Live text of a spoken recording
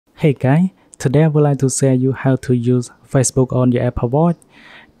Hey guys, today I would like to share you how to use Facebook on your Apple Watch.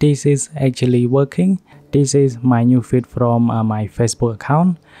 This is actually working. This is my new feed from my Facebook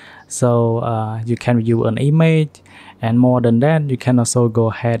account. So you can view an image, and more than that, you can also go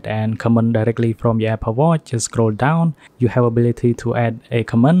ahead and comment directly from your Apple Watch. Just scroll down, you have ability to add a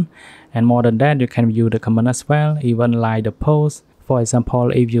comment, and more than that, you can view the comment as well, even like the post. For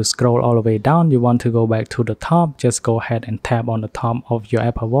example, if you scroll all the way down, you want to go back to the top, just go ahead and tap on the top of your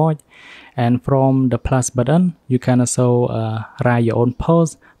Apple Watch. And from the plus button, you can also write your own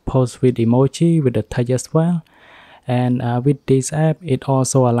post with emoji, with the text as well. And with this app, it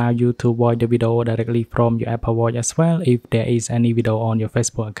also allows you to watch the video directly from your Apple Watch as well, if there is any video on your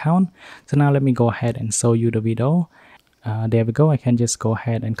Facebook account. So now let me go ahead and show you the video. There we go. I can just go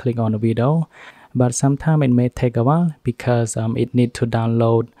ahead and click on the video, but sometimes it may take a while because it needs to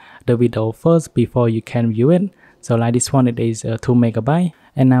download the video first before you can view it. So like this one, it is 2 MB,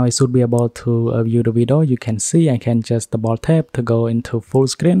 and now it should be able to view the video. You can see I can just double tap to go into full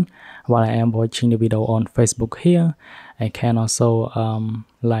screen while I am watching the video on Facebook here. I can also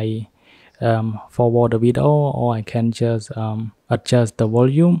forward the video, or I can just adjust the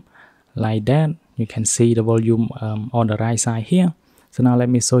volume like that. You can see the volume on the right side here. So now let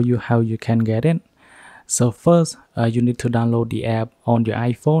me show you how you can get it. So first, you need to download the app on your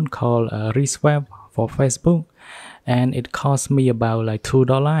iPhone called Reswap for Facebook, and it cost me about like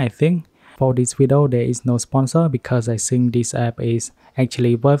 $2, I think. For this video, there is no sponsor because I think this app is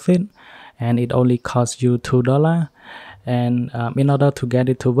actually worth it, and it only costs you $2. And in order to get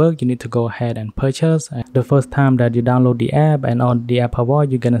it to work, you need to go ahead and purchase. The first time that you download the app and on the Apple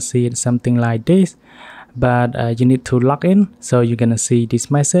Watch, you're gonna see it something like this, but you need to log in. So you're gonna see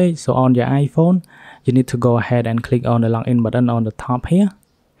this message. So on your iPhone, you need to go ahead and click on the login button on the top here,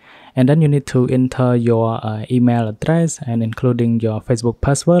 and then you need to enter your email address and including your Facebook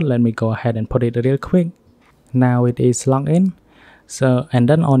password. Let me go ahead and put it real quick. Now it is logged in. So, and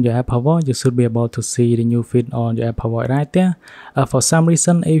then on your Apple Watch, you should be able to see the new feed on your Apple Watch right there. For some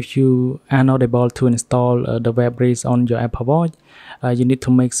reason, if you are not able to install the web bridge on your Apple Watch, you need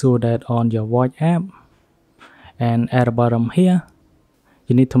to make sure that on your Watch app and at the bottom here,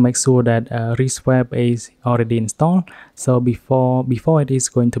 you need to make sure that Reswap is already installed. So before it is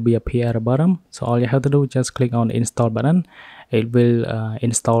going to be appear at the bottom, so all you have to do is just click on the install button. It will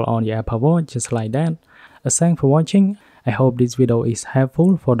install on your Apple Watch just like that. Thanks for watching. I hope this video is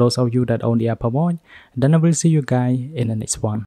helpful for those of you that own the Apple Watch. Then I will see you guys in the next one.